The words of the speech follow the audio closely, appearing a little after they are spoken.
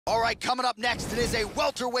All right, coming up next, it is a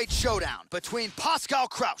welterweight showdown between Pascal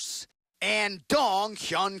Krauss and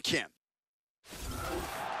Hyun Kim.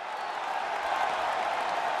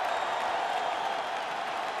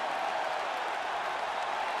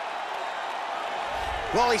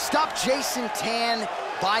 Well, he stopped Jason Tan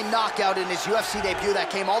by knockout in his UFC debut. That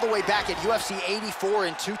came all the way back at UFC 84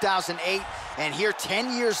 in 2008. And here,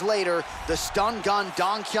 10 years later, the stun gun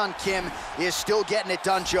Hyun Kim is still getting it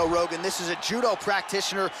done, Joe Rogan. This is a judo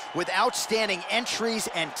practitioner with outstanding entries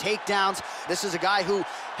and takedowns. This is a guy who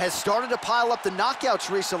has started to pile up the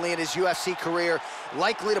knockouts recently in his UFC career.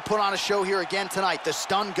 Likely to put on a show here again tonight, the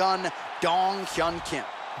stun gun Hyun Kim.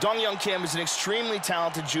 Hyun Kim is an extremely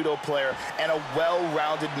talented judo player and a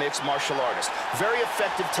well-rounded mixed martial artist. Very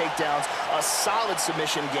effective takedowns, a solid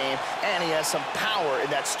submission game, and he has some power in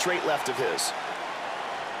that straight left of his.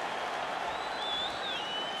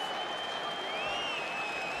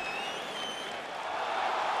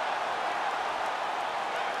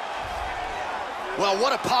 Well,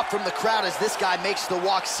 what a pop from the crowd as this guy makes the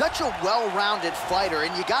walk. Such a well-rounded fighter,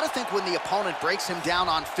 and you got to think when the opponent breaks him down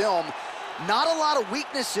on film, not a lot of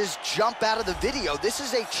weaknesses jump out of the video. This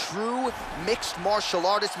is a true mixed martial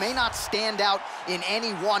artist. May not stand out in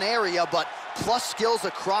any one area, but plus skills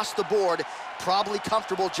across the board. Probably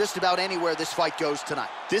comfortable just about anywhere this fight goes tonight.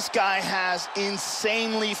 This guy has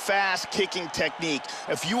insanely fast kicking technique.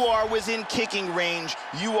 If you are within kicking range,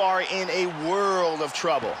 you are in a world of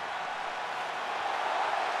trouble.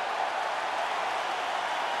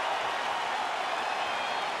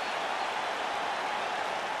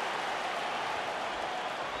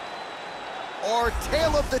 Our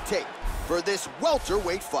tale of the tape for this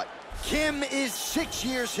welterweight fight. Kim is 6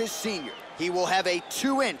 years his senior. He will have a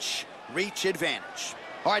 2-inch reach advantage.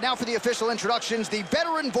 All right, now for the official introductions, the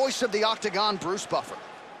veteran voice of the Octagon, Bruce Buffer.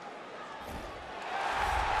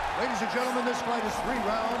 Ladies and gentlemen, this fight is 3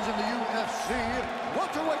 rounds in the UFC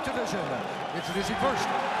welterweight division. Introducing first,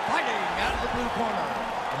 fighting out of the blue corner,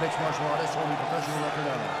 a mixed martial artist holding professional record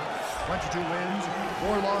of 22 wins,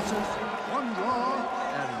 4 losses, 1 draw,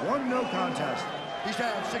 and 1 no contest. He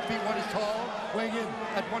stands 6 feet 1 inches tall, weighing in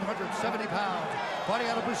at 170 pounds. Fighting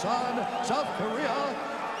out of Busan, South Korea,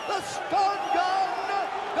 the stun gun,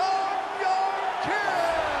 Hyun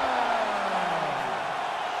Kim.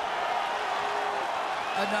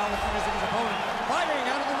 And now introducing his opponent, fighting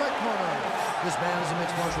out of the right corner. This man is a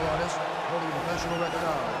mixed martial artist, holding a professional record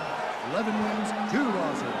of 11 wins, 2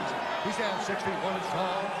 losses. He stands 6 feet 1 inches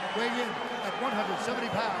tall, weighing in at 170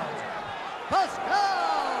 pounds.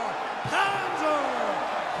 Pascal Krauss.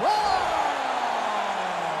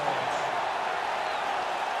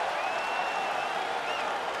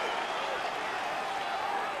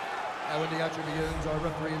 And when the action begins, our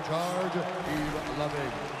referee in charge, Yves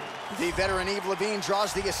Levine. The veteran Yves Levine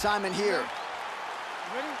draws the assignment here.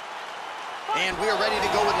 Ready? And we are ready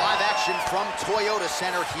to go with live action from Toyota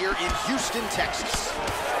Center here in Houston, Texas.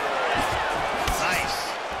 Nice.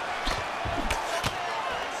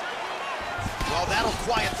 Well, that'll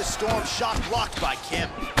quiet the storm. Shot blocked by Kim.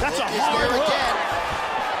 That's a hard hook. Again.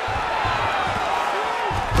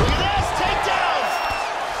 Look at this, takedown.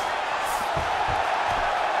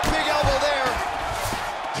 Big elbow there.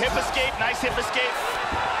 Hip escape, nice hip escape.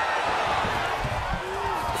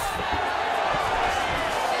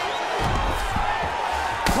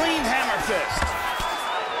 Clean hammer fist.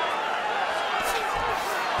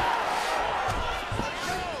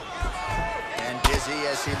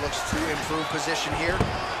 As he looks to improve position here.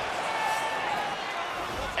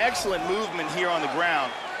 Excellent movement here on the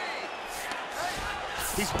ground.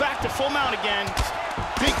 He's back to full mount again.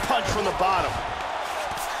 Big punch from the bottom.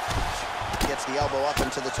 Gets the elbow up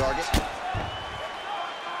into the target.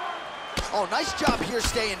 Oh, nice job here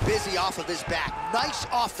staying busy off of his back. Nice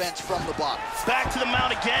offense from the bottom. Back to the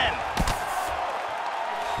mount again.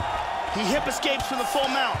 He hip escapes from the full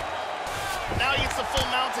mount. Now he gets the full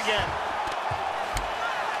mount again.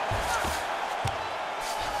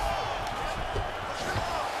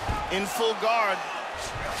 In full guard.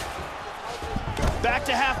 Back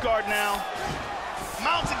to half guard now.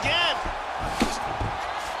 Mounts again.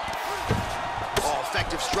 Oh,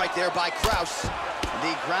 effective strike there by Krauss.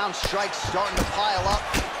 The ground strikes starting to pile up.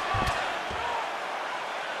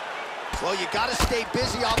 Well, you got to stay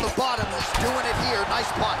busy on the bottom. He's doing it here. Nice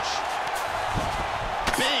punch.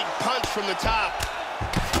 Big punch from the top.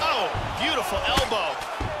 Oh, beautiful elbow.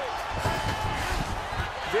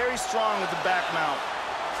 Very strong with the back mount.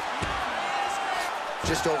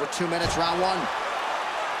 Just over 2 minutes, round 1.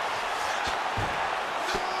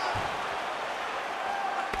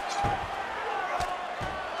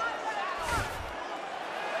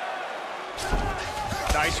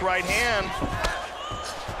 Nice right hand.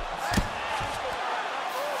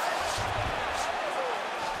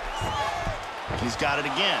 He's got it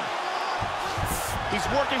again. He's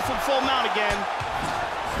working from full mount again.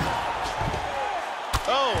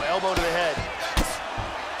 Oh, elbow to the head.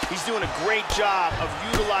 He's doing a great job of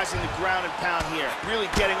utilizing the ground and pound here.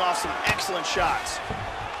 Really getting off some excellent shots.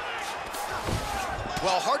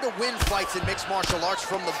 Well, hard to win fights in mixed martial arts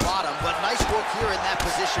from the bottom, but nice work here in that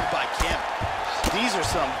position by Kim. These are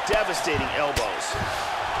some devastating elbows.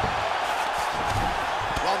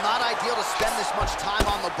 Well, not ideal to spend this much time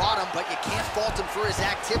on the bottom, but you can't fault him for his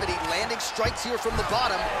activity. Landing strikes here from the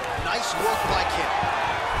bottom. Nice work by Kim.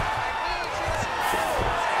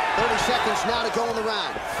 30 seconds now to go in the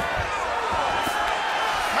round.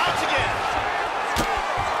 Mounts again.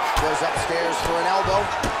 Goes upstairs for an elbow.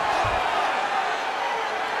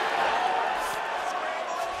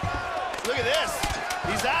 Look at this.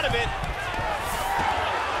 He's out of it.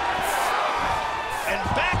 And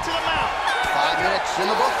back to the mount. 5 minutes in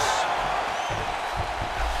the books.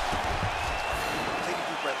 Take a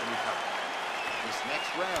deep breath and recover. This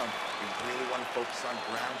next round, you really want to focus on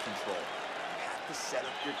ground control. You have to set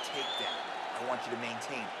up your takedown. I want you to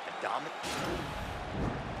maintain a dominant.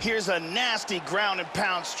 Here's a nasty ground and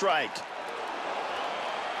pound strike.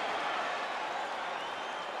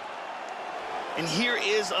 And here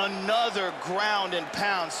is another ground and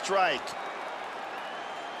pound strike.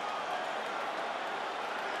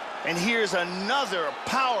 And here's another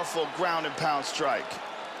powerful ground and pound strike.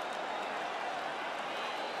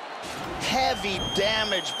 Heavy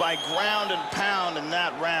damage by ground and pound in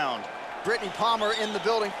that round. Brittany Palmer in the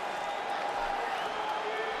building.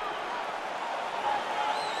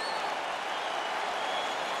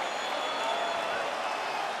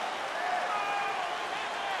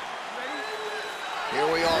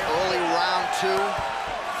 Here we are, early round 2.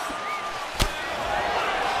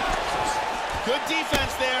 Good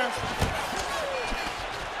defense there.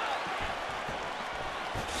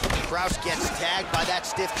 Krauss gets tagged by that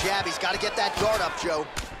stiff jab. He's got to get that guard up, Joe.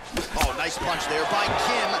 Oh, nice punch there by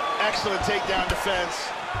Kim. Excellent takedown defense.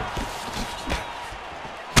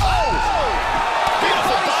 Oh!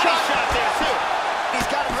 Beautiful body shot there, too. He's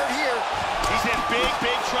got him hurt here. He's in big,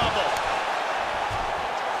 big trouble.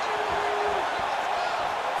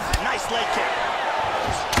 Nice leg kick.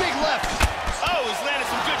 Big left. Oh, he's landed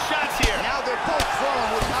some good shots here. Now they're both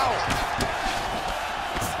throwing with power.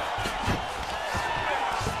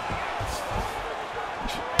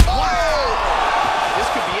 Wow! This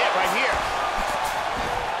could be it right here.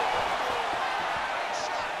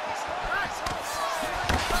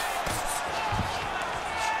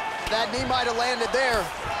 That knee might have landed there.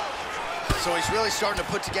 So he's really starting to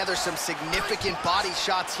put together some significant body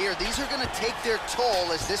shots here. These are going to take their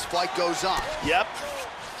toll as this fight goes on. Yep.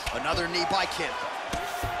 Another knee by Kim.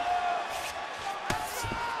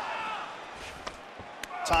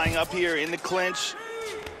 Tying up here in the clinch.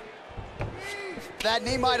 That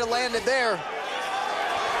knee might have landed there. In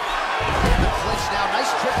the clinch now.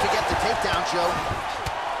 Nice trip to get the takedown, Joe.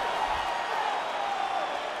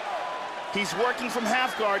 He's working from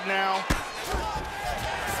half guard now.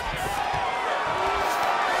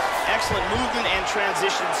 Excellent movement and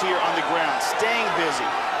transitions here on the ground. Staying busy.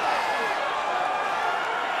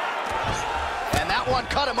 And that one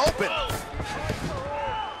cut him open.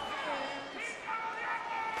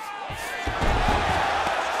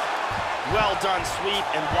 Well done sweep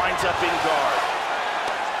and winds up in guard.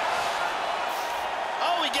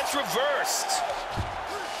 Oh, he gets reversed.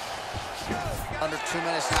 Under 2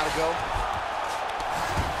 minutes now to go.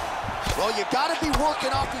 Well, you got to be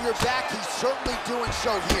working off of your back. He's certainly doing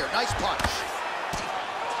so here. Nice punch.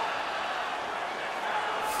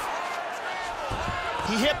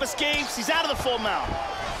 He hip escapes. He's out of the full mount.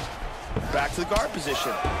 Back to the guard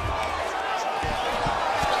position.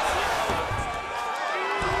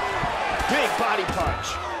 Big body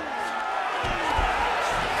punch.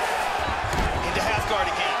 Into half guard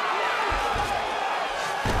again.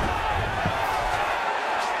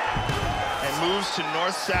 And moves to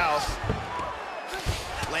north-south.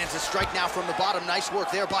 Lands a strike now from the bottom. Nice work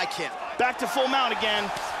there by Kim. Back to full mount again.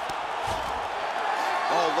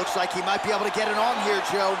 Oh, looks like he might be able to get it on here,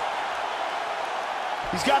 Joe.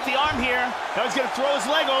 He's got the arm here. Now he's going to throw his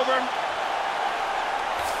leg over.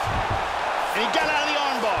 And he got out of the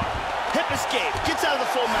arm bar. Hip escape. Gets out of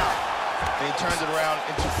the full mount. And he turns it around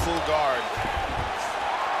into full guard.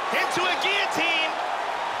 Into a guillotine.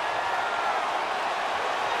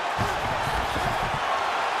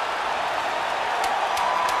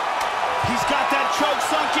 He's got that choke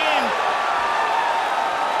sunk in.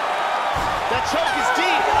 That choke is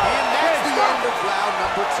deep. And that's the end of round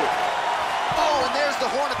number 2. Oh, and there's the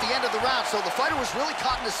horn at the end of the round, so the fighter was really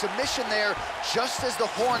caught in a submission there just as the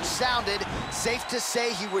horn sounded. Safe to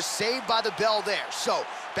say he was saved by the bell there. So,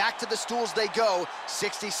 back to the stools they go.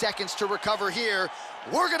 60 seconds to recover here.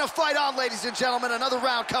 We're gonna fight on, ladies and gentlemen. Another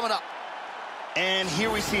round coming up. And here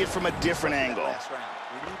we see it from a different angle. Last round.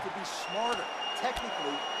 We need to be smarter.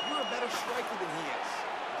 Technically, you're a better striker than he is.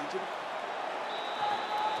 Did you?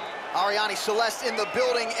 Ariane Celeste in the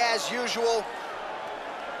building as usual.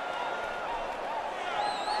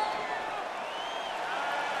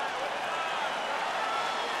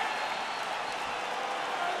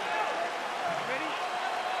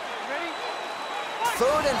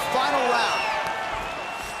 Third and final round.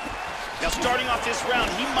 Now, starting off this round,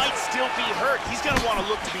 he might still be hurt. He's going to want to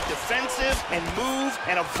look to be defensive and move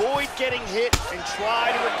and avoid getting hit and try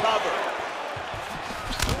to recover.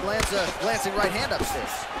 Lands a glancing right hand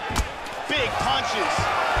upstairs. Big punches.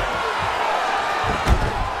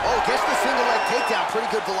 Oh, gets the single leg takedown. Pretty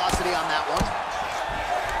good velocity on that one.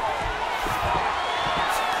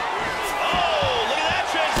 Oh, look at that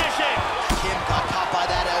transition. Kim got caught by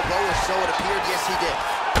that elbow, or so it appeared. Yes, he did.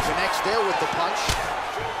 Connects there with the punch.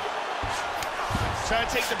 Trying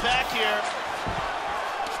to take the back here.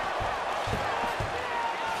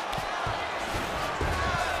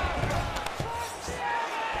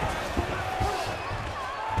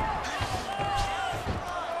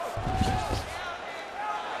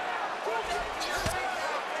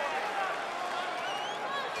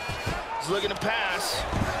 He's looking to pass.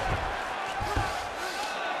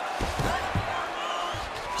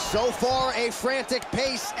 So far, a frantic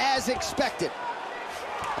pace as expected.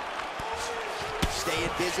 Staying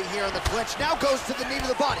busy here in the clinch. Now goes to the knee to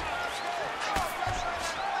the body.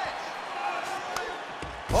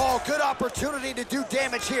 Oh, good opportunity to do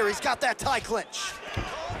damage here. He's got that tie clinch.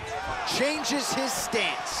 Changes his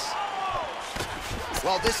stance.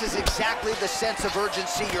 Well, this is exactly the sense of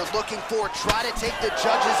urgency you're looking for. Try to take the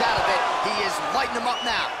judges out of it. He is lighting them up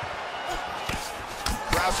now.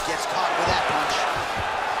 Krauss gets caught with that punch.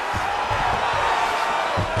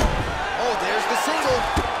 Oh, there's the single.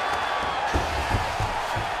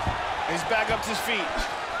 He's back up to his feet.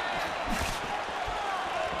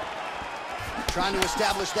 Trying to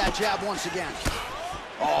establish that jab once again.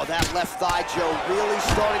 Oh, that left thigh, Joe, really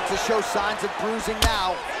starting to show signs of bruising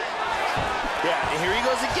now. Yeah, and here he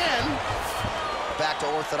goes again. Back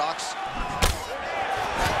to orthodox.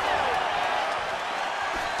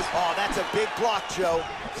 Oh, that's a big block, Joe.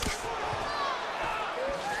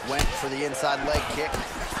 Went for the inside leg kick.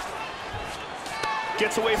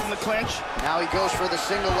 Gets away from the clinch. Now he goes for the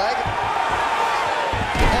single leg. Oh,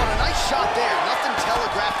 and a nice shot there. Nothing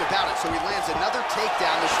telegraphed about it, so he lands another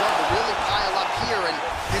takedown. They're starting to really pile up here, and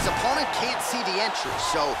his opponent can't see the entry.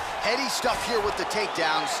 So heady stuff here with the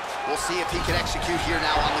takedowns. We'll see if he can execute here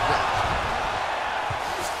now on the ground.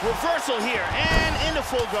 Reversal here, and into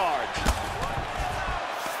full guard.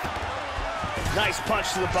 Nice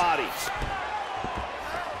punch to the body.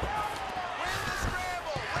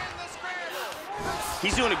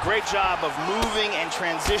 He's doing a great job of moving and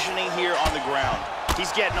transitioning here on the ground. He's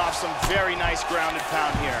getting off some very nice grounded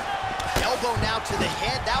pound here. Elbow now to the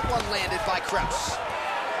head. That one landed by Krauss.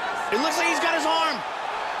 It looks like he's got his arm.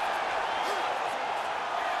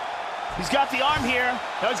 He's got the arm here.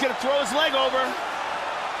 Now he's gonna throw his leg over.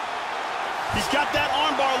 He's got that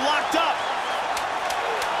arm bar locked up.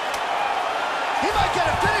 He might get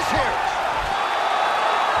a finish here.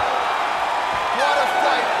 What a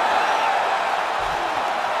fight.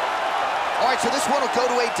 All right, so this one will go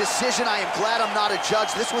to a decision. I am glad I'm not a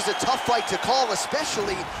judge. This was a tough fight to call,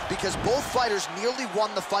 especially because both fighters nearly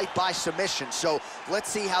won the fight by submission. So let's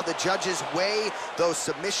see how the judges weigh those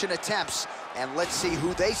submission attempts, and let's see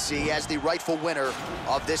who they see as the rightful winner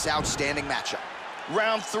of this outstanding matchup.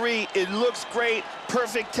 Round three, it looks great,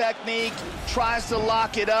 perfect technique, tries to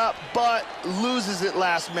lock it up, but loses it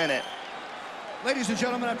last minute. Ladies and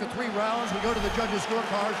gentlemen, after 3 rounds, we go to the judges'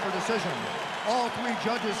 scorecards for decision. All 3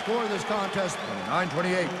 judges score this contest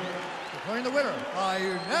 29-28. Declaring the winner by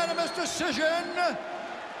unanimous decision,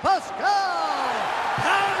 Pascal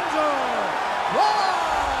Krauss.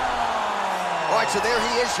 All right, so there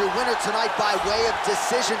he is, your winner tonight by way of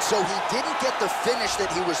decision. So he didn't get the finish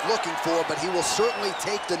that he was looking for, but he will certainly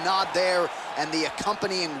take the nod there and the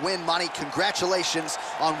accompanying win money. Congratulations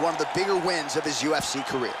on one of the bigger wins of his UFC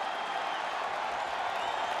career.